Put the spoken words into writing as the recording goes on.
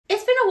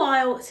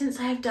while since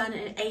I have done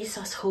an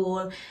ASOS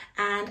haul,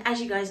 and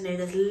as you guys know,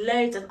 there's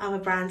loads of other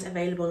brands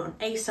available on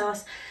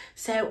ASOS,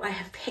 so I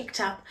have picked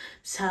up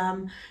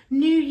some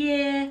new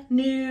year,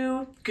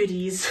 new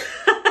goodies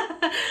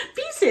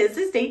pieces,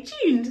 so stay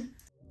tuned.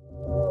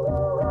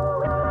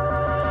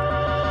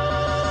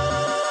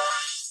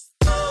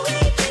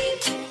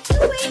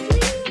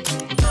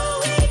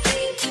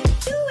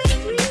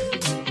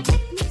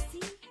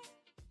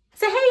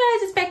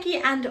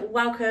 And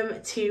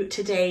welcome to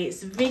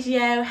today's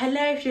video.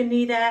 Hello if you're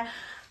new there.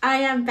 I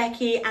am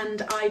Becky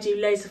and I do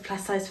loads of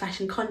plus size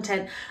fashion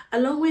content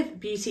along with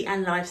beauty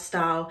and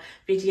lifestyle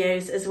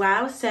videos as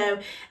well. So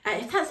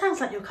if that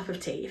sounds like your cup of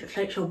tea, if it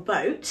floats your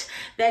boat,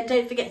 then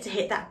don't forget to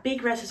hit that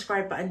big red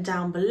subscribe button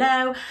down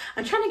below.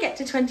 I'm trying to get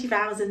to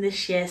 20,000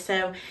 this year,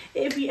 so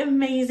it would be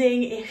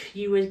amazing if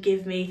you would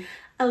give me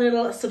a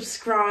little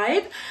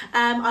subscribe.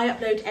 I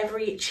upload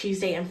every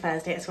Tuesday and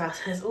Thursday as well,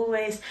 so there's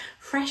always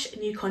fresh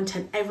new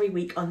content every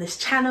week on this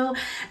channel.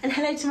 And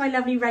hello to my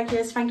lovely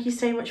regulars, thank you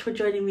so much for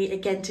joining me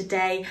again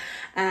today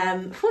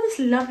for this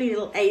lovely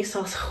little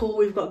ASOS haul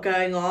we've got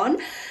going on.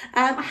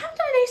 I haven't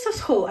done an ASOS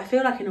haul, I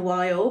feel like, in a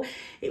while.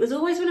 It was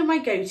always one of my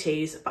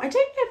go-tos, but I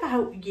don't know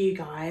about you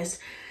guys.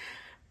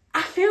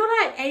 I feel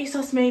like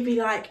ASOS maybe,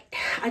 like,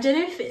 I don't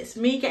know if it's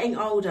me getting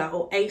older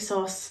or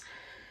ASOS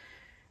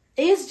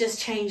is just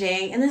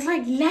changing and there's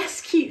like less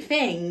cute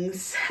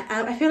things.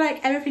 I feel like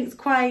everything's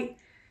quite,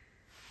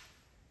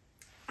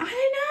 I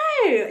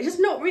don't know, just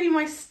not really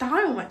my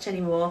style much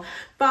anymore.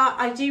 But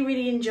I do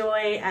really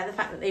enjoy the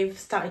fact that they've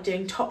started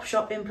doing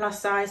Topshop in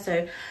plus size,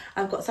 so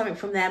I've got something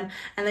from them.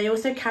 And they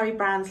also carry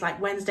brands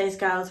like Wednesday's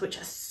Girls, which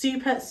are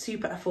super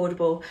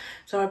affordable,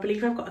 so I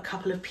believe I've got a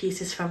couple of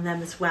pieces from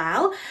them as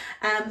well.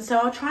 So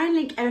I'll try and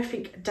link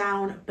everything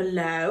down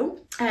below.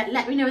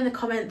 Let me know in the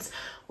comments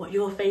what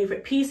your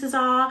favourite pieces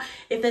are.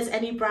 If there's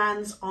any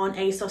brands on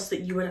ASOS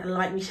that you would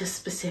like me to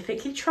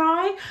specifically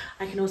try,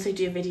 I can also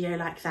do a video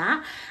like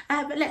that.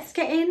 But let's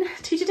get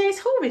into today's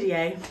haul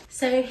video.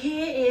 So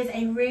here is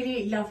a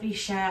really lovely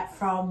shirt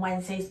from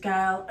Wednesday's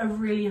Girl, a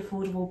really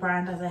affordable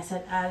brand, as I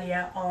said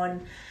earlier,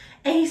 on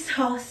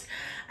ASOS.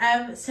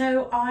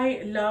 So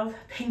I love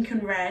pink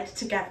and red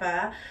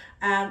together.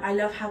 I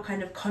love how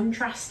kind of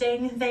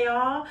contrasting they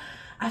are.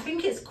 I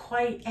think it's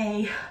quite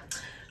a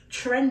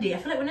trendy. I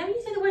feel like whenever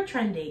you say the word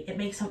trendy, it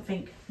makes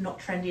something not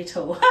trendy at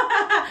all.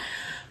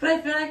 But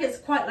I feel like it's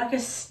quite like a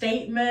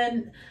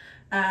statement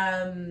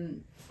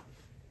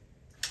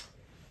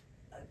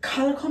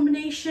colour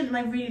combination, and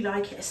I really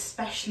like it,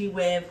 especially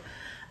with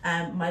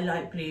my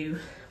light blue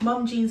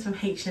mum jeans from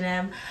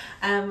H&M.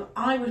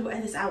 I would wear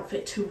this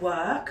outfit to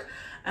work.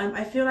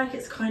 I feel like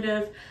it's kind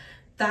of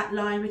that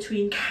line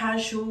between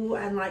casual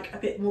and like a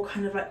bit more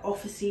kind of like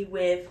officey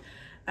with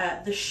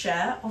the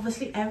shirt.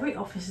 Obviously every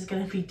office is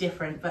going to be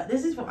different, but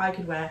this is what I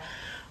could wear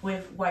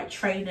with white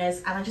trainers,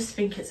 and I just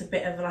think it's a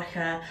bit of like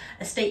a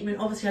statement.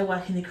 Obviously I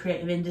work in the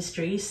creative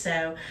industry,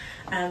 so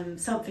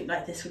something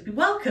like this would be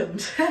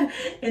welcomed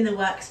in the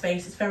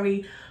workspace. It's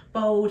very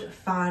bold,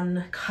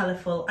 fun,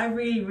 colourful. I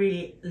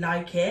really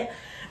like it.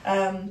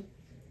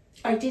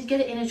 I did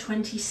get it in a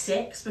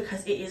 26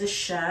 because it is a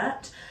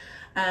shirt.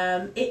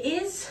 It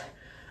is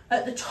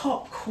at the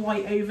top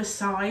quite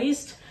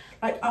oversized.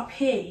 Like up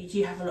here you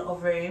do have a lot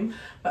of room,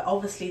 but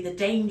obviously the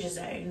danger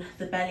zone,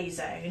 the belly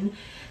zone,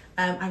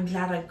 I'm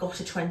glad I got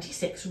a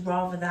 26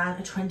 rather than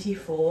a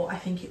 24. I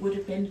think it would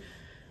have been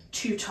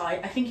too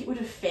tight. I think it would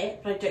have fit,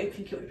 but I don't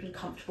think it would have been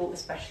comfortable,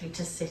 especially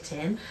to sit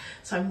in.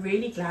 So I'm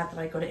really glad that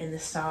I got it in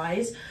this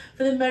size.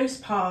 For the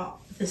most part,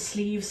 the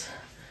sleeves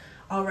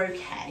are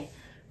okay,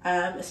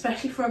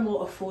 especially for a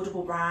more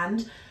affordable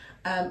brand.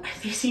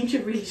 They seem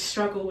to really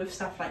struggle with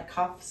stuff like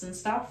cuffs and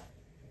stuff.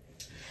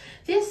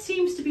 This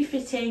seems to be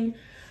fitting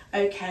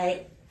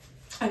okay.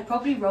 I'd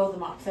probably roll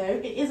them up though.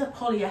 It is a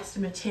polyester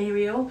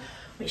material,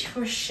 which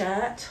for a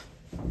shirt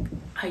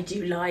I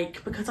do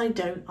like because I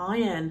don't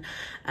iron,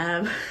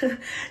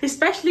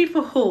 especially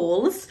for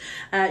hauls.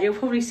 You'll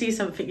probably see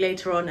something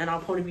later on and I'll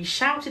probably be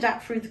shouted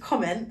at through the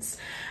comments,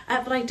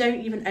 but I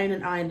don't even own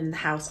an iron in the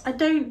house. I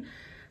don't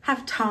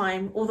have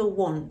time or the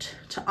want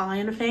to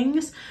iron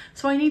things,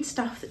 so I need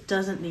stuff that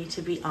doesn't need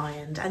to be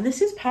ironed, and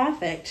this is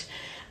perfect.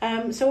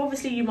 So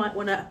obviously you might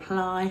want to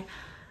apply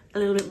a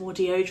little bit more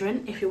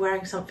deodorant if you're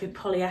wearing something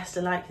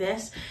polyester like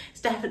this.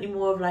 It's definitely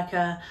more of like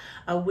a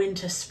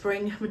winter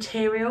spring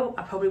material.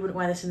 I probably wouldn't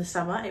wear this in the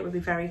summer, it would be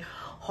very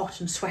hot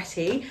and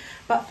sweaty,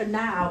 but for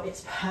now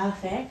it's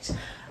perfect.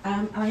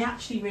 And I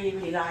actually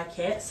really like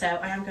it. So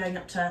I am going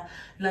up to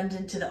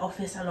London to the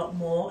office a lot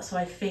more, so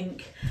I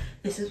think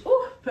this is,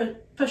 oh,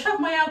 push up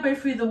my elbow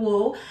through the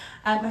wall.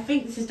 I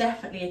think this is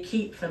definitely a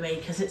keep for me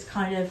because it's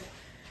kind of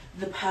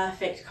the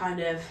perfect kind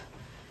of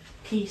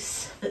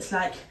piece that's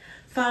like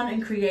fun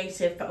and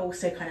creative, but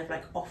also kind of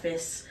like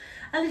office,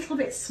 a little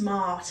bit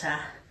smarter.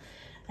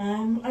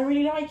 I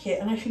really like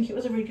it, and I think it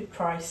was a really good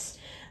price,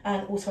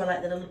 and also I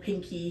like the little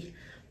pinky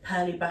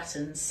pearly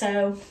buttons.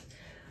 So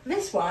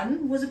this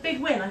one was a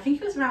big win. I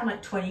think it was around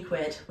like 20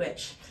 quid,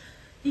 which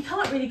you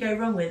can't really go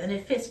wrong with, and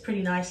it fits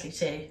pretty nicely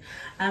too.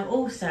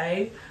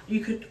 Also, you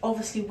could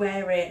obviously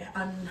wear it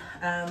and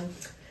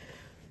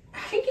I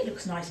think it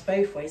looks nice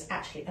both ways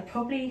actually. I'd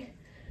probably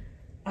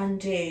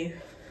undo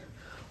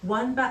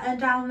one button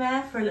down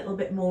there for a little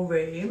bit more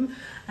room,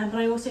 but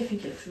I also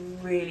think it looks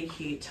really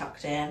cute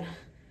tucked in.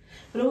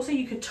 But also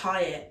you could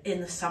tie it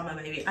in the summer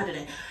maybe, I don't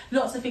know,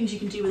 lots of things you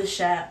can do with a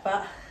shirt,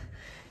 but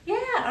yeah,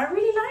 I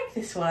really like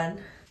this one.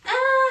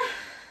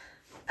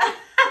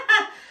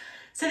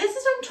 So this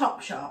is from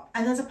Topshop,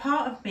 and there's a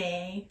part of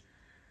me,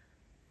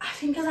 I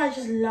think because I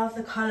just love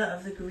the colour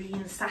of the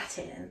green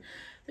satin,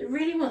 that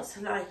really wants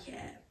to like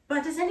it.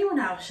 But does anyone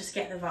else just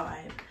get the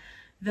vibe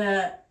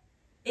that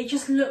it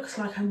just looks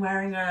like I'm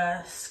wearing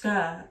a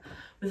skirt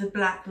with a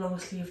black long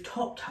sleeve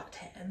top tucked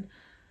in?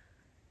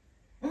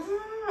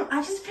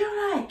 I just feel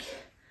like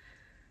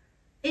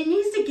it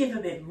needs to give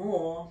a bit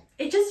more.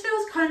 It just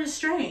feels kind of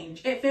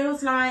strange. It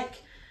feels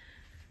like,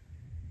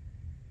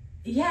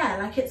 yeah,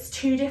 like it's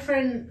two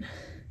different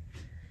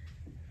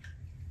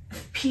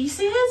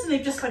pieces and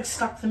they've just like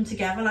stuck them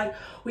together. Like,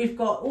 we've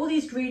got all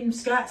these green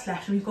skirts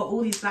left and we've got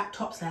all these black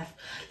tops left.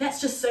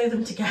 Let's just sew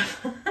them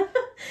together.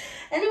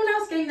 Anyone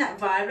else getting that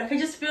vibe? Like, I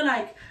just feel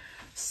like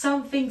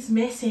something's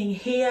missing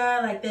here.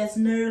 Like, there's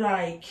no,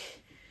 like,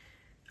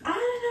 I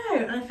don't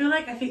know. And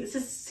I think this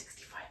is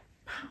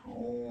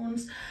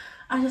 £65.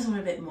 I just want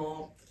a bit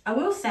more. I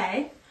will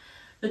say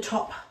the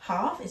top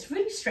half is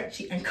really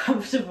stretchy and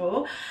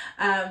comfortable.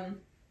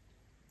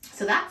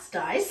 So that's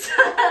nice.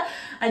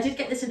 I did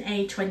get this in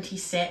a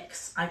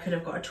 26. I could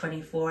have got a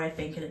 24, I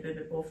think, and it'd be a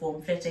bit more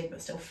form-fitting,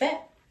 but still fit.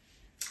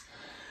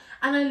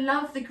 And I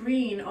love the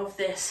green of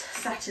this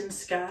satin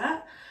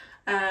skirt.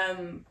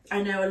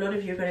 I know a lot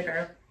of you are going to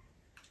go,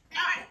 no,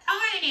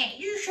 iron it.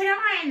 You should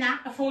iron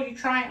that before you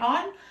try it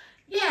on.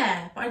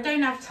 Yeah, but I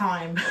don't have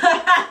time.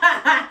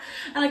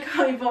 And I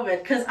can't be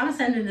bothered because I'm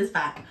sending this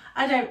back.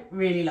 I don't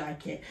really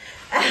like it.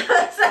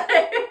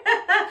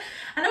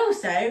 And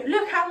also,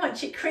 look how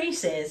much it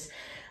creases.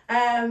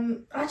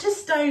 I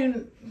just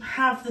don't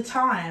have the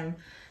time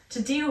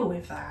to deal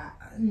with that.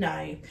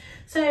 No.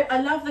 So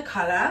I love the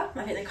colour.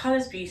 I think the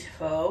colour's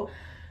beautiful.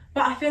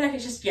 But I feel like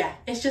it's just, yeah,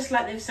 it's just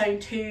like they've sewn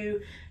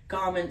two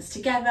garments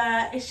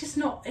together. It's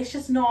not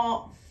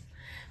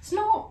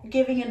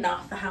giving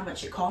enough for how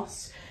much it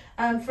costs.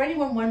 For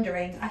anyone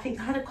wondering, I think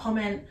I had a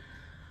comment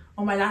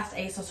on my last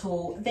ASOS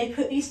haul. They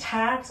put these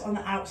tags on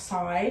the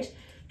outside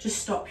to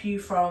stop you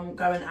from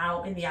going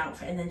out in the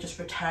outfit and then just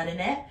returning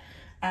it,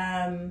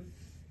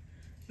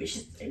 which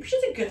is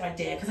a good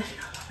idea because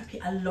I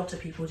think a lot of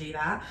people do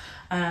that.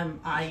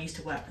 I used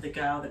to work with a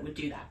girl that would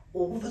do that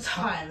all the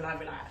time, and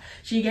I'd be like,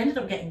 she ended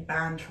up getting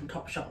banned from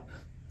Topshop,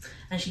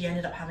 and she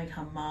ended up having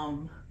her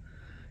mum.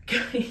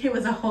 It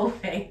was a whole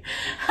thing.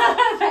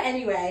 But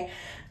anyway,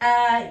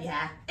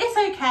 yeah, it's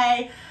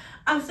okay.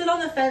 I'm still on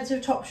the fence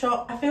with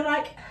Topshop. I feel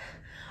like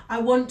I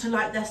want to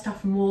like their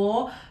stuff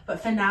more, but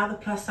for now the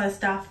plus size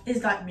stuff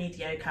is like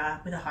mediocre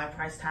with a high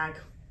price tag.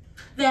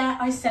 There,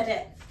 I said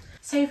it.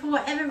 So for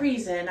whatever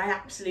reason, I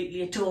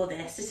absolutely adore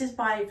this. This is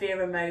by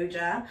Vera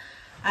Moda.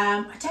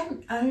 I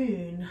don't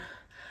own,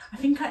 I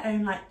think I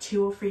own like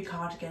 2 or 3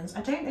 cardigans.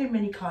 I don't own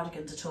many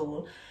cardigans at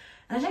all.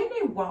 And I don't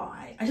know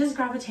why. I just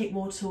gravitate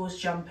more towards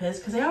jumpers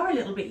because they are a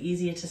little bit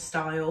easier to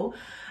style.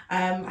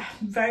 I'm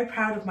very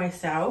proud of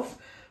myself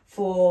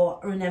for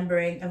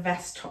remembering a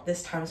vest top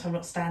this time, so I'm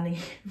not standing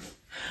in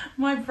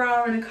my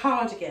bra and a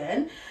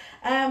cardigan.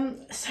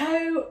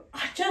 So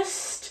I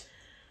just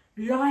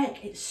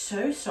like, it's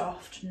so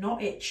soft,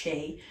 not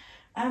itchy,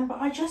 but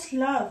I just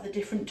love the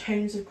different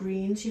tones of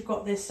greens. You've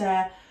got this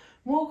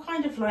more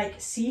kind of like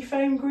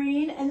seafoam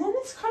green, and then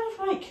this kind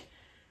of like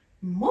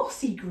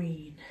mossy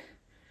green.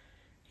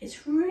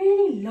 It's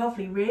really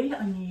lovely, really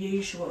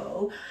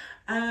unusual.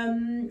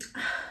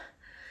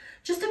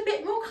 Just a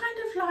bit more kind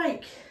of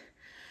like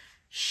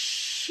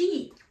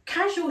chic,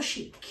 casual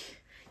chic.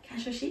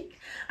 Casual chic?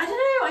 I don't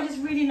know, I just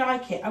really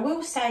like it. I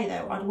will say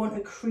though, I'd want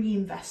a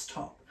cream vest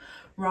top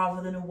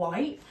rather than a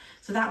white.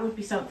 So that would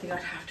be something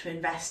I'd have to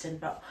invest in,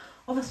 but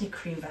obviously a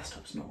cream vest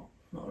top's not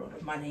a lot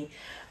of money.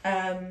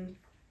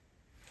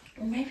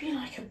 Or maybe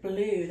like a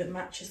blue that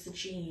matches the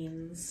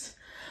jeans.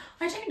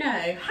 I don't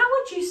know. How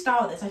would you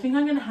style this? I think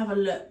I'm going to have a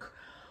look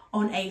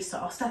on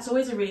ASOS. That's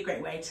always a really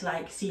great way to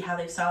like see how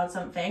they've styled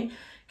something.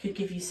 Could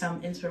give you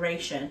some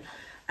inspiration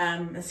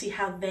and see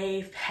how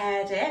they've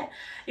paired it.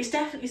 It's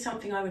definitely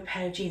something I would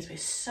pair with jeans, but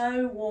it's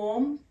so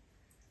warm.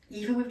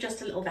 Even with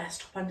just a little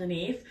vest top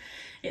underneath,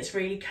 it's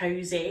really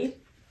cozy.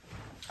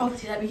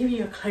 Obviously, let me give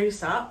you a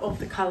close-up of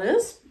the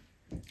colours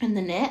and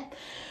the knit.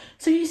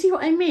 So you see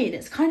what I mean?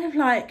 It's kind of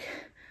like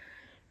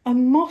a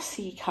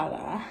mossy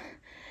colour.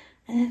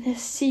 And then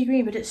there's sea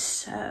green, but it's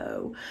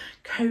so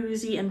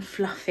cozy and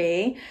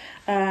fluffy.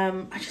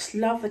 I just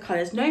love the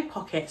colours. No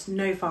pockets,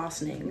 no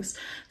fastenings.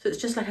 So it's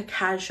just like a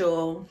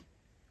casual.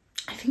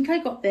 I think I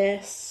got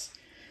this.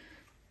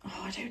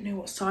 Oh, I don't know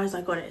what size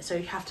I got it, so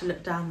you have to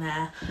look down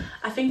there.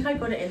 I think I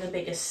got it in the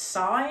biggest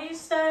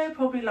size though,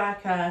 probably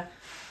like a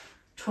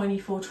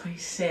 24,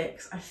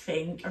 26, I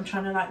think. I'm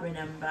trying to like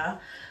remember.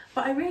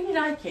 but I really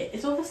like it.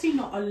 It's obviously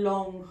not a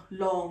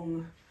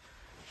long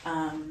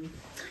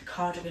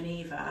cardigan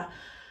either,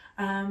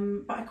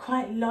 but I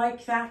quite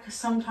like that, because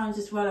sometimes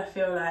as well I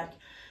feel like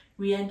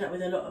we end up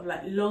with a lot of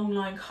like long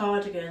line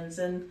cardigans,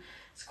 and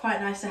it's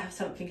quite nice to have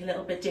something a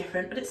little bit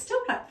different, but it's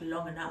still like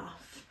long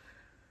enough.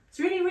 It's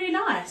really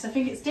nice. I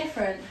think it's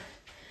different.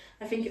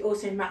 I think it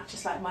also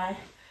matches like my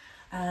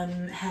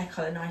hair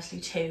colour nicely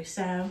too,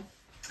 so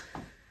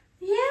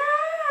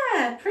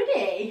yeah,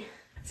 pretty.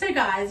 So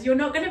guys, you're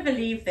not going to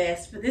believe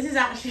this, but this is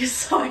actually a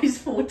size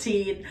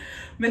 14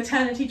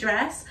 maternity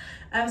dress.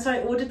 So I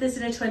ordered this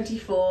in a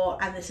 24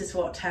 and this is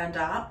what turned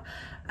up.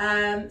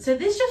 So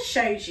this just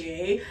shows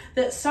you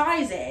that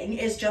sizing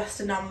is just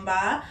a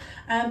number,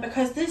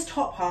 because this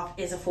top half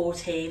is a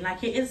 14,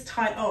 like it is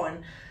tight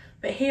on,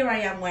 but here I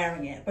am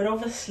wearing it. But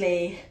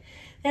obviously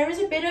there is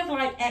a bit of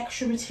like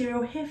extra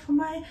material here for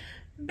my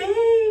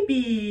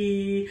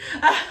baby.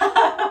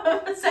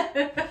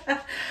 So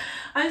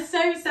I'm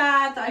so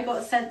sad that I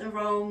got sent the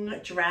wrong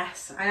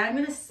dress. I am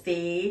going to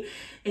see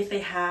if they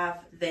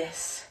have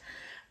this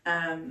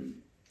in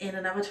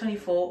another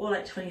 24 or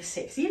like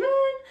 26 even,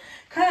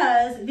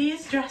 because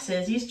these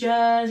dresses, these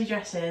jersey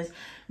dresses,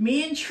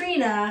 me and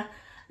Trina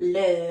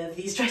love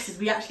these dresses.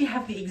 We actually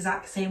have the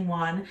exact same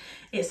one.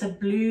 It's a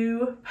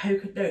blue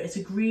polka, no, it's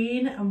a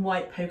green and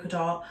white polka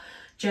dot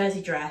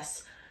jersey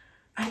dress.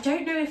 I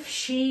don't know if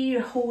she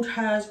hauled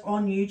hers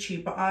on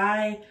YouTube, but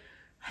I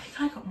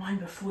think I got mine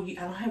before you,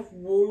 and I have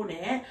worn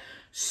it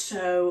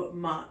so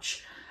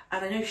much.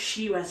 And I know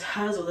she wears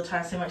hers all the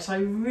time so much, so I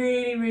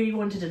really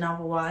wanted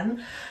another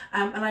one.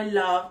 And I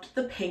loved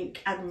the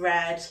pink and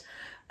red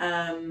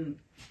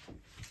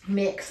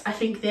mix. I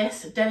think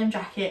this denim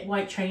jacket,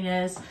 white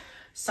trainers,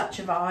 such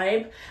a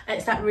vibe. And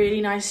it's that really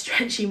nice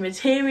stretchy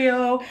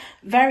material,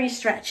 very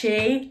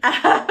stretchy,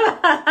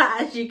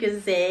 as you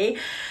can see.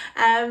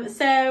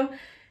 So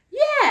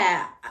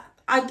yeah,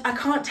 I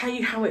can't tell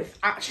you how it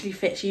actually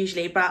fits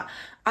usually, but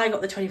I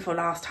got the 24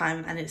 last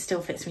time and it still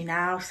fits me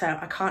now, so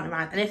I can't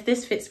imagine. And if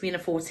this fits me in a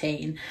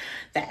 14,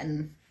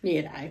 then,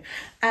 you know.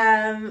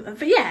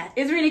 But yeah,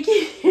 it's really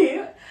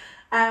cute.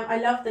 I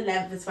love the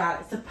length as well.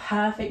 It's the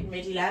perfect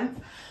midi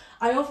length.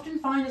 I often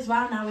find as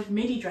well now with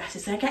midi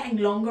dresses, they're getting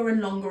longer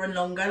and longer and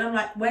longer. And I'm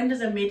like, when does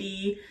a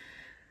midi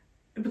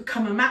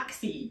become a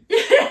maxi? You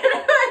know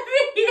what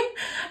I mean?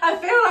 I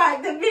feel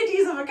like the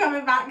midis are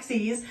becoming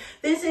maxis.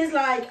 This is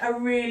like a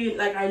really,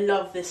 like, I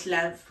love this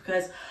length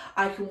because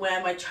I can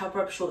wear my chub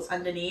rub shorts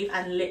underneath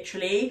and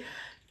literally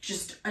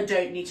just, I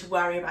don't need to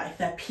worry about if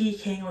they're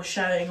peeking or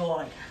showing, or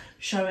like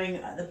showing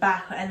at the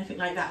back or anything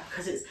like that,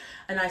 because it's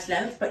a nice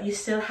length, but you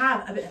still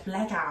have a bit of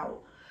leg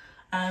out.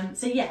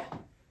 So yeah,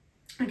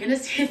 I'm gonna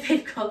see if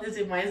they've got this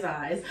in my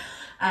size.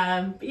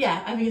 But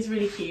yeah, I think it's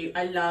really cute.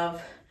 I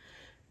love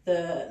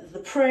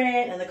the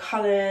print and the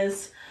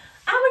colours.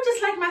 I would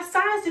just like my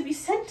size to be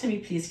sent to me,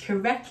 please,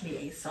 correctly,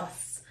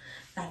 ASOS.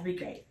 That'd be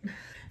great.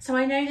 So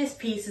I know this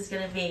piece is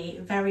going to be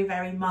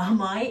very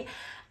Marmite.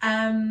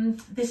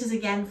 This is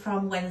again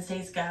from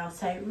Wednesday's Girl,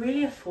 so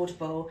really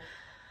affordable.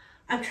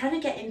 I'm trying to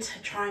get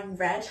into trying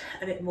red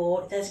a bit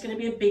more. There's going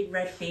to be a big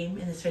red theme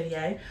in this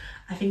video.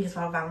 I think as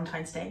well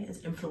Valentine's Day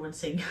is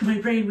influencing my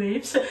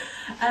brainwaves.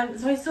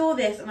 So I saw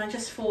this and I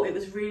just thought it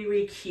was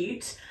really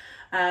cute.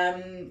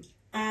 And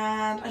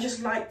I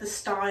just like the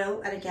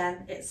style, and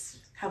again, it's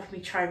helping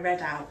me try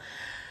red out.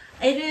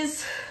 It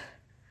is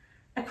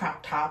a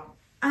crop top,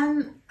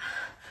 and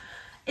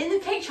in the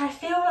picture I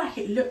feel like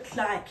it looked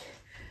like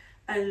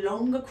a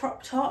longer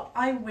crop top.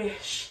 I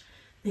wish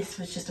this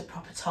was just a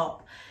proper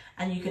top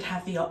and you could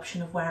have the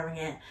option of wearing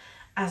it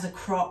as a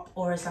crop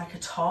or as like a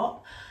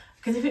top,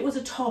 because if it was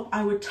a top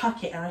I would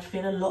tuck it and I'd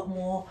feel a lot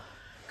more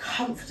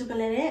comfortable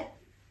in it.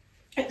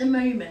 At the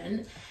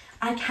moment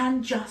I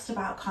can just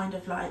about kind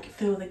of like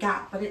fill the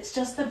gap, but it's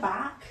just the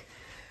back,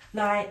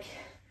 like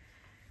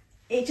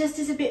it just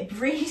is a bit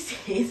breezy,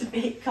 it's a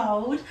bit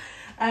cold.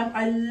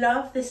 I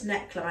love this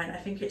neckline. I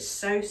think it's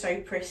so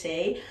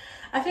pretty.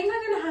 I think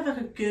I'm gonna have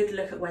like a good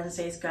look at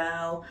Wednesday's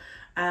Girl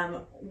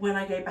when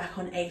I go back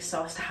on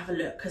ASOS to have a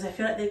look, because I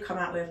feel like they've come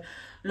out with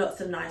lots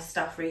of nice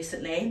stuff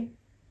recently.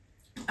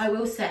 I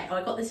will say,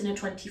 I got this in a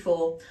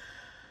 24.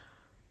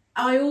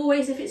 I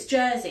always, if it's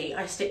jersey,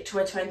 I stick to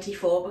a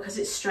 24 because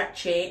it's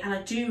stretchy, and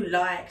I do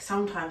like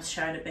sometimes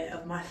showing a bit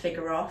of my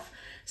figure off,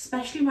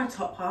 especially my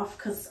top half,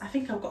 because I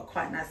think I've got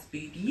quite nice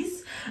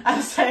boobies.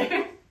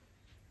 So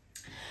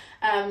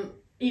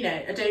you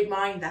know, I don't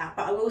mind that.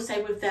 But I will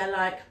say with their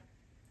like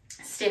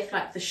stiff,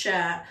 like the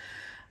shirt,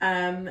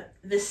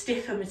 the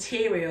stiffer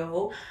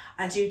material,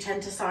 I do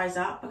tend to size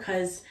up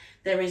because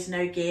there is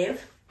no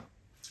give.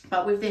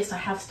 But with this I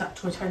have stuck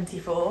to a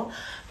 24.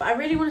 But I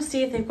really want to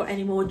see if they've got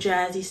any more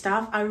jersey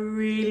stuff. I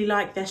really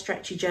like their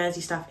stretchy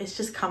jersey stuff. It's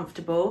just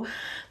comfortable.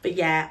 But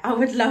yeah, I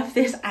would love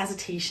this as a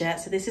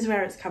t-shirt. So this is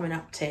where it's coming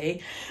up to.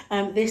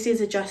 This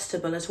is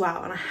adjustable as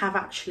well, and I have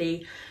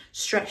actually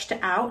stretched it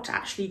out to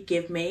actually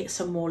give me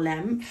some more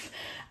length.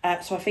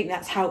 So I think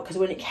that's helped, because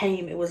when it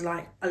came it was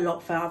like a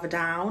lot further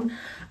down,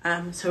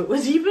 so it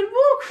was even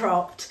more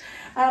cropped.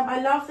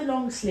 I love the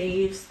long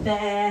sleeves.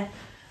 They're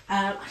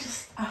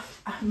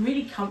I'm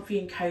really comfy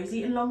and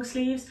cozy in long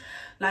sleeves,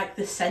 like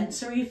the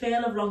sensory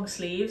feel of long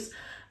sleeves.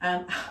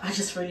 I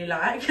just really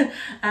like.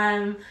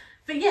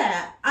 But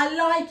yeah, I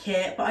like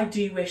it, but I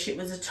do wish it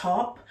was a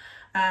top.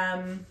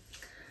 The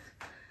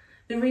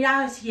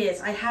reality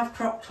is I have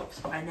crop tops,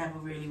 but I never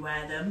really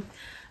wear them.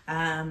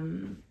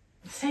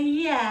 So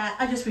yeah,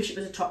 I just wish it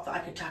was a top that I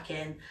could tuck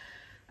in,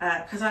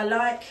 because I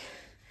like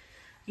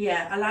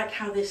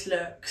how this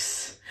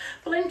looks.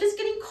 But I'm just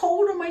getting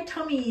cold on my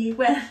tummy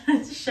when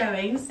it's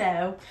showing,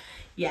 so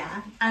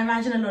yeah, I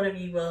imagine a lot of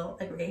you will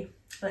agree.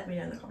 Let me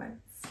know in the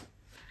comments.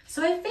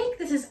 So I think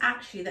this is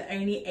actually the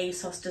only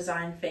ASOS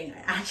design thing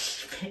I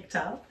actually picked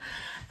up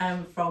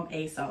from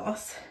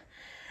ASOS.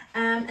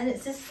 And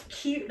it's this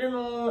cute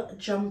little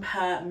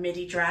jumper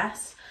midi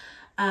dress.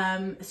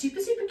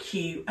 Super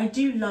cute. I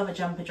do love a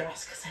jumper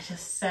dress because they're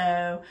just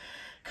so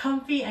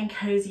comfy and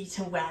cozy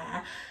to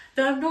wear.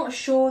 Though I'm not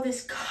sure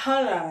this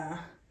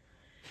colour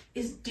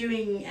is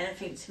doing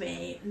anything to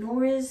me,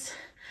 nor is...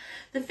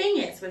 The thing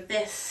is with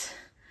this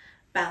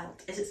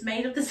belt is it's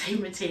made of the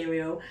same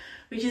material,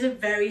 which is a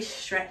very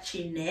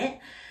stretchy knit.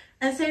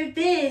 And so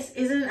this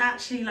isn't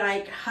actually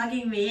like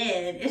hugging me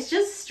in, it's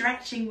just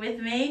stretching with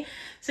me.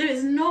 So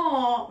it's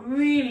not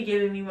really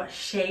giving me much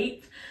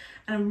shape,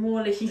 and I'm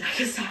more looking like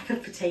a sack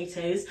of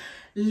potatoes,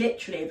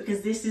 literally,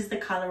 because this is the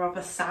colour of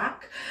a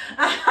sack.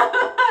 And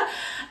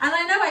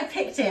I know I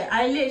picked it,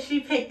 I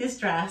literally picked this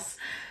dress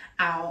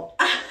out.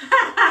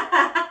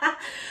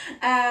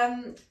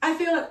 I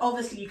feel like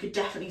obviously you could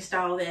definitely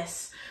style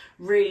this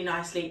really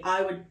nicely.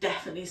 I would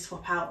definitely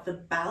swap out the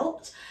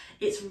belt.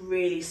 It's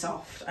really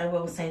soft, I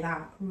will say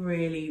that,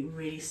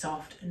 really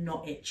soft,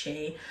 not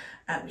itchy,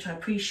 which I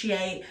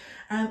appreciate.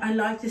 I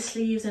like the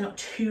sleeves, they're not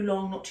too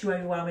long, not too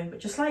overwhelming, but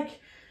just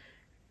like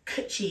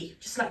cutchy,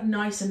 just like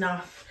nice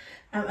enough,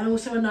 and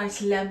also a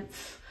nice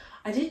length.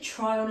 I did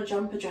try on a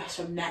jumper dress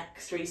from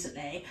Next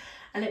recently,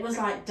 and it was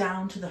like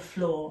down to the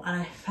floor,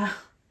 and I felt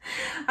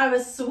I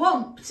was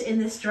swamped in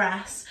this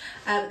dress.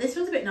 This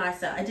one's a bit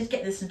nicer. I did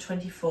get this in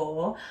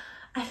 24.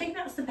 I think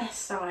that's the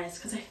best size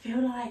because I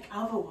feel like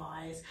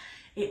otherwise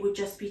it would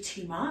just be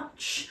too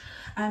much.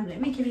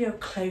 Let me give you a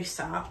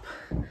close-up.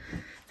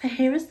 So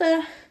here is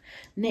the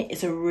knit.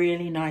 It's a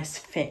really nice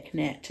thick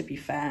knit, to be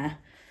fair.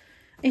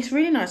 It's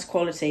really nice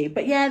quality,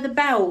 but yeah, the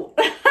belt,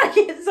 like,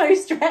 it's so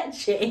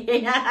stretchy.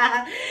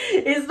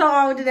 It's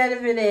not holding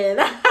anything in.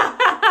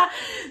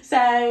 So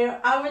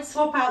I would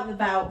swap out the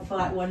belt for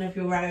like one of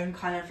your own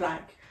kind of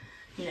like,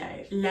 you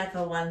know,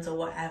 leather ones or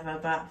whatever.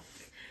 But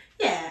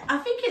yeah, I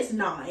think it's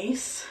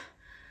nice.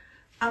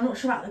 I'm not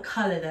sure about the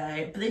colour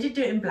though, but they did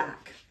do it in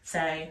black.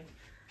 So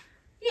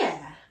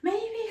yeah, maybe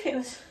if it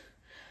was,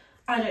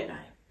 I don't know.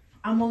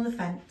 I'm on the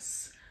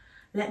fence.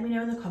 Let me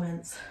know in the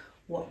comments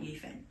what you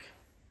think.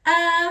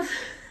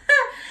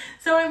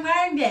 So I'm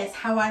wearing this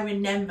how I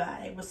remember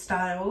it was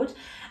styled,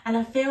 and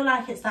I feel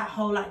like it's that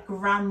whole like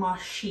grandma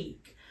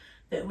chic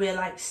that we're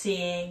like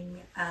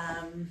seeing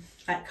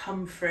like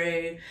come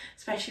through,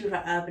 especially with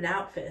like Urban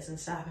Outfitters and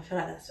stuff. I feel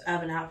like that's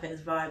Urban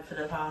Outfitters vibe for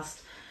the past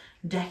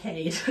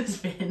decade has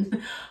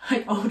been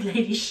like old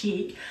lady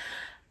chic.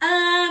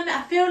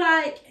 I feel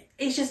like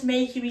it's just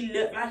making me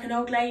look like an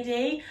old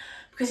lady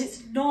because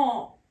it's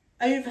not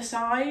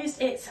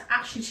oversized, it's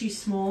actually too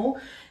small.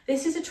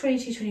 This is a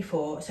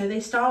 22-24, so they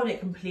styled it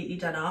completely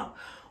done up,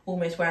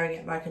 almost wearing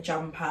it like a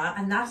jumper,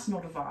 and that's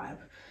not a vibe.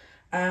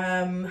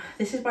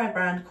 This is by a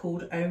brand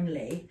called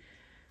Only.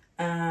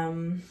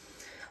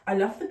 I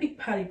love the big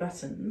pearly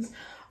buttons.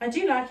 I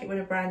do like it when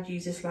a brand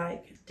uses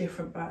like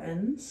different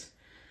buttons.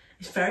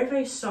 It's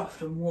very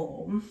soft and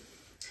warm.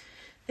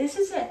 This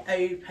is it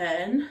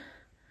open.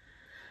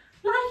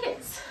 Like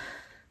it's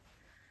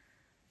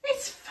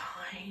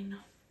fine.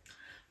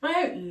 I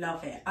don't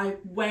love it. I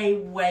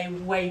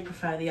way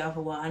prefer the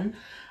other one.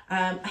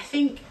 I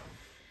think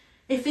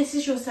if this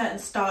is your certain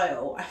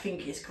style, I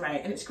think it's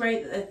great. And it's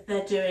great that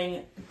they're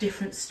doing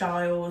different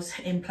styles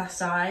in plus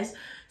size,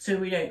 so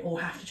we don't all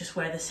have to just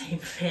wear the same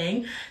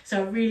thing. So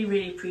I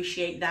really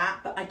appreciate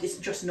that, but it's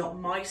just not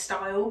my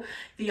style.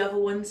 The other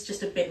one's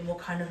just a bit more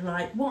kind of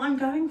like what I'm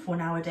going for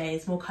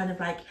nowadays, more kind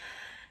of like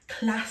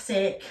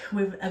classic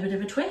with a bit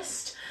of a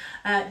twist.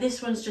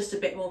 This one's just a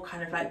bit more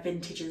kind of like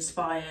vintage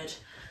inspired,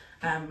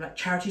 like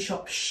charity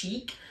shop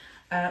chic,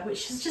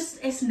 which is just,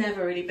 it's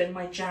never really been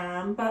my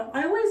jam, but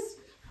I always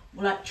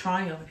like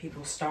trying other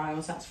people's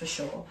styles, that's for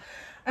sure.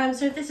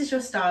 So if this is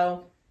your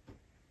style,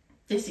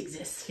 this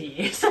exists for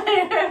you. So,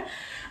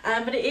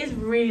 but it is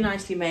really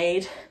nicely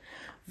made,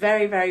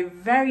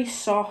 very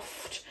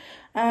soft.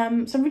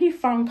 Some really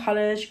fun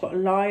colours. You've got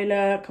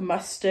lilac,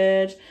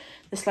 mustard,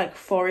 this like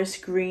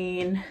forest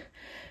green.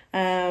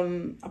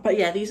 But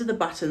yeah, these are the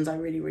buttons I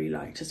really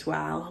liked as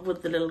well,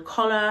 with the little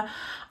collar.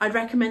 I'd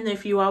recommend that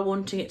if you are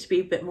wanting it to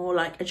be a bit more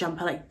like a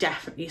jumper, like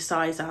definitely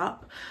size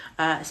up,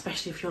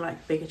 especially if you're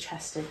like bigger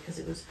chested, because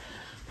it was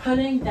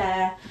pulling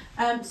there.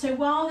 So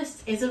while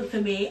this isn't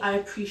for me, I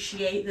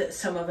appreciate that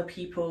some other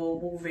people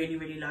will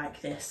really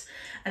like this,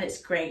 and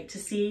it's great to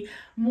see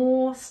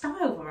more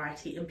style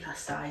variety in plus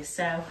size.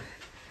 So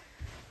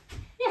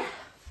yeah,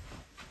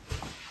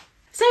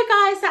 So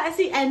guys, that is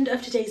the end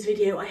of today's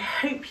video. I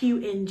hope you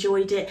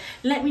enjoyed it.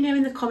 Let me know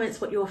in the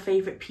comments what your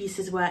favourite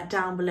pieces were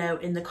down below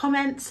in the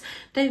comments.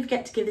 Don't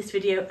forget to give this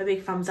video a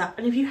big thumbs up.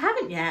 And if you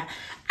haven't yet,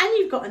 and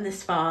you've gotten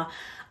this far,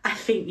 I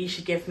think you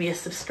should give me a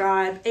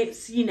subscribe.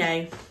 It's, you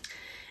know,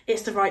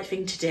 it's the right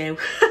thing to do.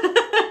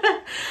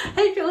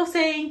 Hope you're all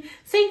staying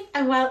safe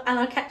and well, and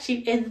I'll catch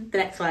you in the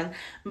next one.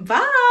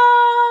 Bye!